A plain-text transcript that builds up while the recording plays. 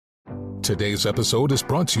Today's episode is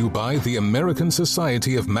brought to you by the American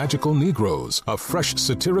Society of Magical Negroes, a fresh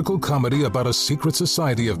satirical comedy about a secret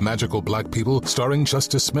society of magical black people starring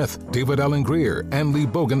Justice Smith, David Allen Greer, Ann Lee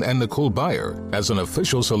Bogan, and Nicole Byer. As an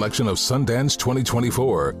official selection of Sundance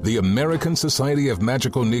 2024, the American Society of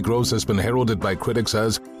Magical Negroes has been heralded by critics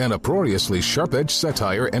as an uproariously sharp-edged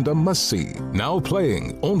satire and a must-see. Now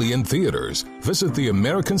playing only in theaters. Visit the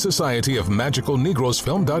American Society of Magical Negroes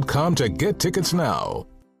Film.com to get tickets now.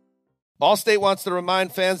 Allstate wants to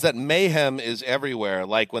remind fans that mayhem is everywhere,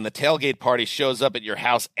 like when the tailgate party shows up at your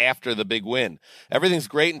house after the big win. Everything's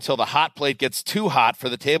great until the hot plate gets too hot for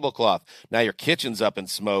the tablecloth. Now your kitchen's up in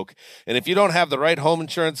smoke. And if you don't have the right home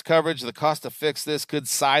insurance coverage, the cost to fix this could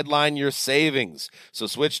sideline your savings. So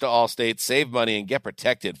switch to Allstate, save money, and get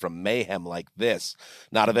protected from mayhem like this.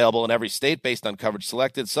 Not available in every state based on coverage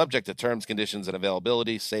selected, subject to terms, conditions, and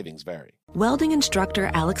availability. Savings vary. Welding instructor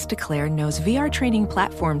Alex DeClaire knows VR training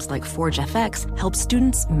platforms like Forge FX help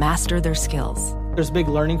students master their skills. There's a big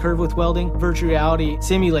learning curve with welding. Virtual reality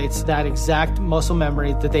simulates that exact muscle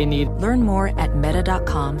memory that they need. Learn more at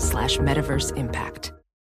meta.com/metaverse impact.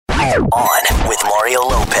 On with Mario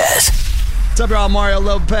Lopez. What's up, y'all? Mario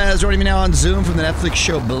Lopez joining me now on Zoom from the Netflix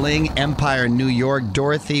show Bling Empire New York.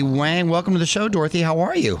 Dorothy Wang, welcome to the show. Dorothy, how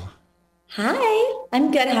are you? Hi,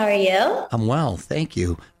 I'm good. How are you? I'm well, thank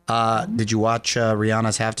you. Did you watch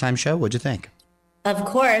Rihanna's halftime show? What'd you think? Of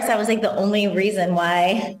course. I was like the only reason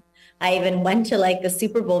why I even went to like the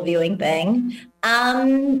Super Bowl viewing thing.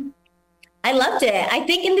 I loved it. I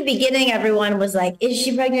think in the beginning, everyone was like, is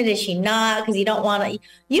she pregnant? Is she not? Because you don't want to,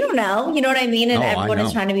 you don't know. You know what I mean? And everyone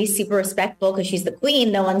is trying to be super respectful because she's the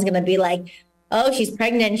queen. No one's going to be like, oh, she's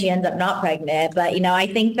pregnant. She ends up not pregnant. But, you know, I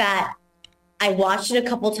think that I watched it a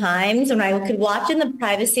couple times. When I could watch in the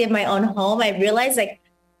privacy of my own home, I realized like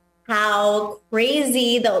how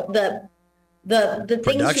crazy the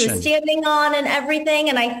things she was standing on and everything.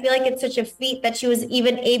 And I feel like it's such a feat that she was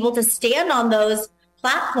even able to stand on those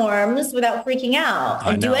platforms without freaking out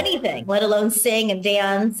and do anything, let alone sing and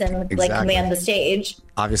dance and like command the stage.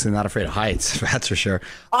 Obviously not afraid of heights, that's for sure.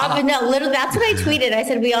 No, literally, that's what I tweeted. I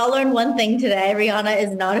said, we all learned one thing today. Rihanna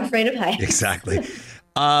is not afraid of heights. Exactly.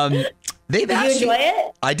 Did you enjoy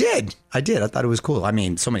it? I did. I thought it was cool. I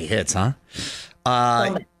mean, so many hits, huh?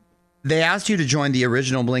 They asked you to join the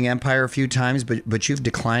original Bling Empire a few times, but you've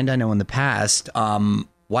declined, I know, in the past.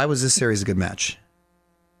 Why was this series a good match?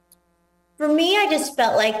 For me, I just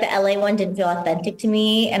felt like the LA one didn't feel authentic to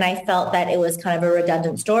me. And I felt that it was kind of a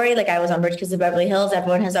redundant story. Like I was on Rich Kids of Beverly Hills.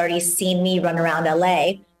 Everyone has already seen me run around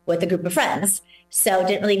LA with a group of friends. So it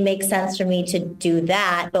didn't really make sense for me to do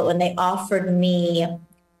that. But when they offered me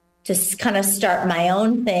to kind of start my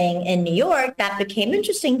own thing in New York, that became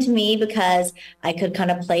interesting to me because I could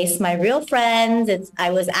kind of place my real friends.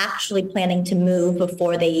 I was actually planning to move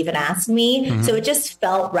before they even asked me. Mm-hmm. So it just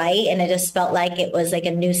felt right. And it just felt like it was like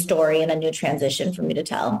a new story and a new transition for me to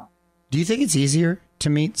tell. Do you think it's easier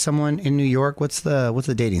to meet someone in New York? What's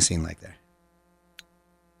the dating scene like there?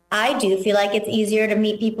 I do feel like it's easier to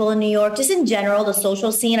meet people in New York. Just in general, the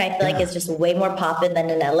social scene, I feel like it's just way more poppin' than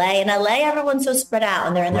in LA. In LA, everyone's so spread out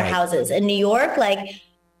and they're in their houses. In New York, like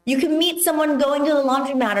you can meet someone going to the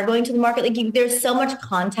laundromat or going to the market. Like there's so much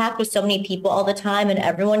contact with so many people all the time. And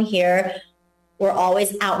everyone here, we're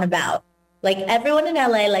always out and about. Like everyone in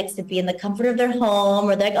LA likes to be in the comfort of their home,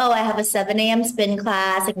 or they're like, oh, I have a 7 a.m. spin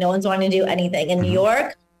class. Like no one's wanting to do anything. In New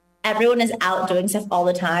York, everyone is out doing stuff all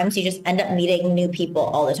the time. So you just end up meeting new people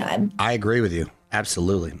all the time. I agree with you.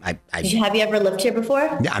 Absolutely. Have you ever lived here before?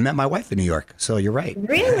 Yeah, I met my wife in New York. So you're right.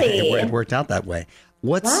 Really? It worked out that way.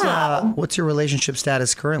 What's your relationship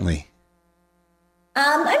status currently?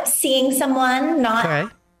 I'm seeing someone,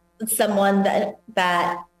 not someone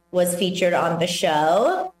that was featured on the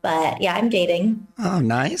show. But yeah, I'm dating. Oh,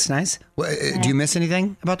 nice. Well, do you miss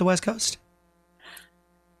anything about the West Coast?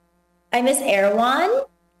 I miss Erewhon.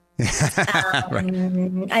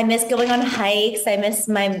 Right. I miss going on hikes. I miss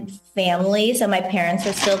my family. So my parents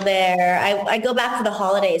are still there. I go back for the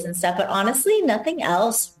holidays and stuff, but honestly, nothing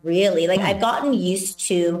else really. Like I've gotten used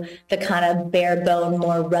to the kind of bare bone,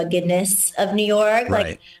 more ruggedness of New York.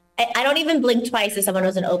 Right. Like I don't even blink twice if someone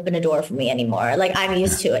doesn't open a door for me anymore. Like I'm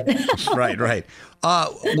used to it. Right.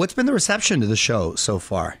 What's been the reception to the show so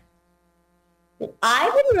far?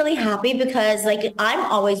 I've been really happy because like I'm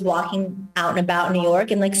always walking out and about in New York,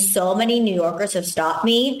 and like so many New Yorkers have stopped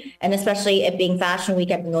me, and especially it being Fashion Week,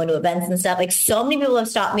 I've been going to events and stuff. Like so many people have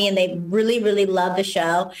stopped me and they really, really love the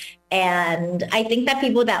show. And I think that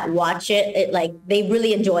people that watch it like they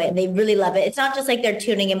really enjoy it. They really love it. It's not just like they're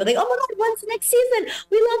tuning in, but like, oh my God, when's the next season?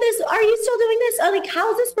 We love this. Are you still doing this? Or like,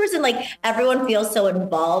 how's this person? Like everyone feels so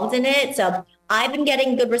involved in it. So I've been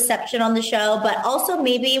getting good reception on the show, but also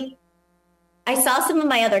maybe I saw some of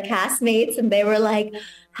my other castmates and they were like,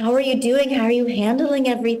 how are you doing? How are you handling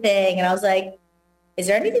everything? And I was like, is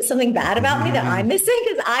there something bad about me that I'm missing?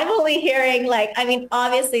 Because I'm only hearing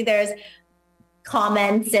obviously there's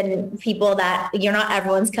comments and people that you're not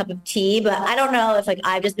everyone's cup of tea, but I don't know if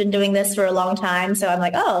I've just been doing this for a long time. So I'm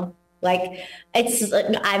like,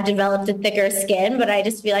 I've developed a thicker skin, but I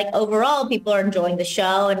just feel like overall people are enjoying the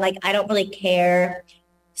show. And I don't really care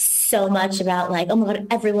so much about oh my God,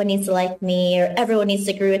 everyone needs to like me or everyone needs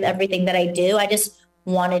to agree with everything that I do. I just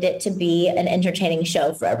wanted it to be an entertaining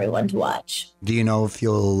show for everyone to watch. Do you know if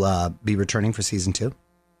you'll be returning for season 2?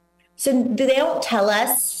 So they don't tell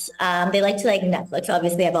us. They like to Netflix,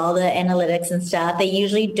 obviously have all the analytics and stuff. They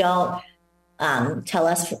usually don't tell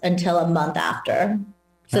us until a month after.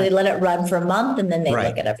 So they let it run for a month and then they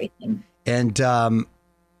look at everything. And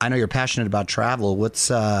I know you're passionate about travel. What's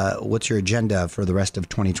your agenda for the rest of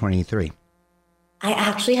 2023? I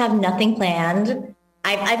actually have nothing planned.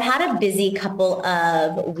 I've had a busy couple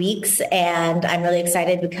of weeks and I'm really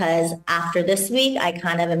excited because after this week, I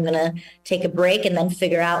kind of am going to take a break and then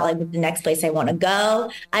figure out the next place I want to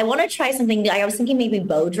go. I want to try something. I was thinking maybe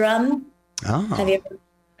Bodrum. Oh.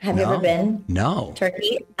 Have you ever been? No.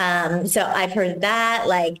 Turkey? So I've heard that,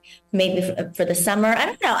 maybe for the summer. I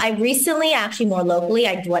don't know. I recently, actually more locally,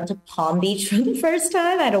 I went to Palm Beach for the first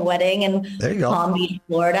time. I had a wedding in Palm Beach,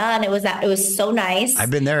 Florida, and it was so nice. I've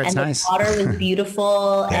been there. It's nice. The water was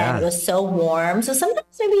beautiful and it was so warm. So sometimes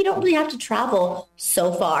maybe you don't really have to travel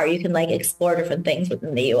so far. You can explore different things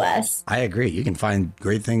within the U.S. I agree. You can find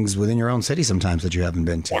great things within your own city sometimes that you haven't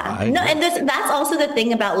been to. Yeah. And that's also the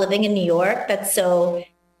thing about living in New York that's so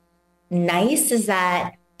nice is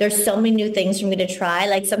that there's so many new things for me to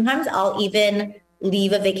try. Sometimes I'll even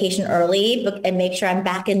leave a vacation early and make sure I'm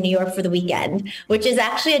back in New York for the weekend, which is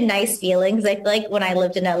actually a nice feeling. Because I feel like when I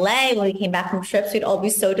lived in LA, when we came back from trips, we'd all be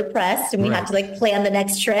so depressed and we had to plan the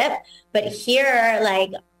next trip. But here,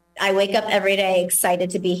 I wake up every day excited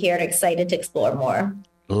to be here and excited to explore more.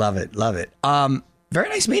 Love it. Love it. Very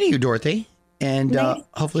nice meeting you, Dorothy. And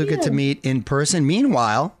hopefully we'll get to meet in person.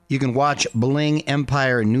 Meanwhile, you can watch Bling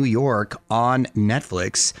Empire New York on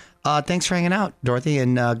Netflix. Thanks for hanging out, Dorothy,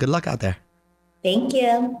 and good luck out there. Thank you.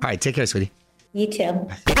 All right, take care, sweetie. You too.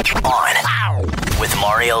 On with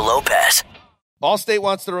Mario Lopez. Allstate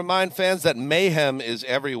wants to remind fans that mayhem is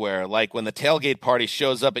everywhere, like when the tailgate party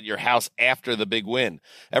shows up at your house after the big win.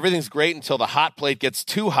 Everything's great until the hot plate gets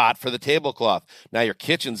too hot for the tablecloth. Now your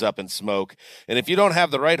kitchen's up in smoke. And if you don't have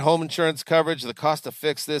the right home insurance coverage, the cost to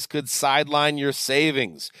fix this could sideline your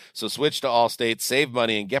savings. So switch to Allstate, save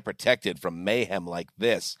money, and get protected from mayhem like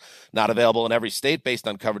this. Not available in every state based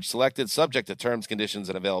on coverage selected, subject to terms, conditions,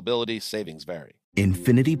 and availability. Savings vary.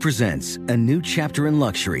 Infiniti presents a new chapter in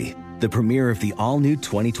luxury, the premiere of the all-new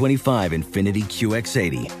 2025 Infiniti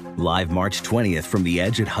QX80, live March 20th from the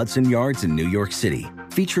Edge at Hudson Yards in New York City,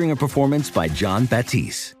 featuring a performance by John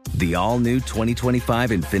Batiste. The all-new 2025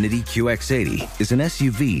 Infiniti QX80 is an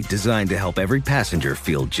SUV designed to help every passenger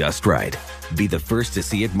feel just right. Be the first to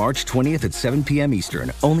see it March 20th at 7 p.m.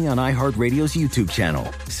 Eastern, only on iHeartRadio's YouTube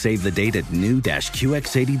channel. Save the date at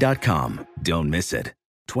new-QX80.com. Don't miss it.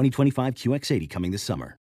 2025 QX80 coming this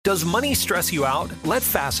summer. Does money stress you out? Let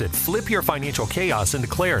Facet flip your financial chaos into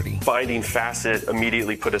clarity. Finding Facet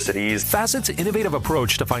immediately put us at ease. Facet's innovative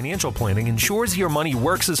approach to financial planning ensures your money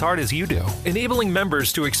works as hard as you do, enabling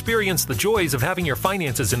members to experience the joys of having your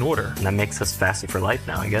finances in order. And that makes us Facet for life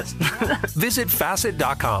now, I guess. Visit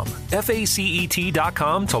Facet.com,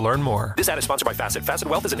 FACET.com to learn more. This ad is sponsored by Facet. Facet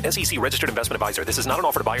Wealth is an SEC registered investment advisor. This is not an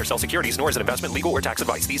offer to buy or sell securities, nor is it investment, legal, or tax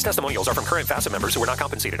advice. These testimonials are from current Facet members who are not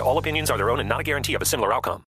compensated. All opinions are their own and not a guarantee of a similar outcome.